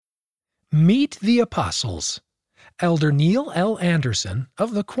Meet the Apostles. Elder Neil L. Andersen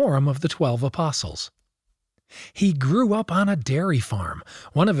of the Quorum of the 12 Apostles. He grew up on a dairy farm.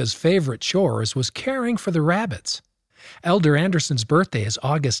 One of his favorite chores was caring for the rabbits. Elder Andersen's birthday is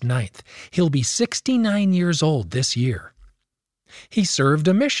August 9th. He'll be 69 years old this year. He served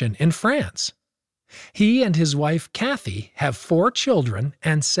a mission in France. He and his wife Kathy have 4 children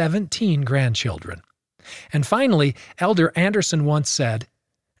and 17 grandchildren. And finally, Elder Andersen once said,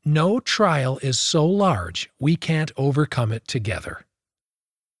 "No trial is so large we can't overcome it together."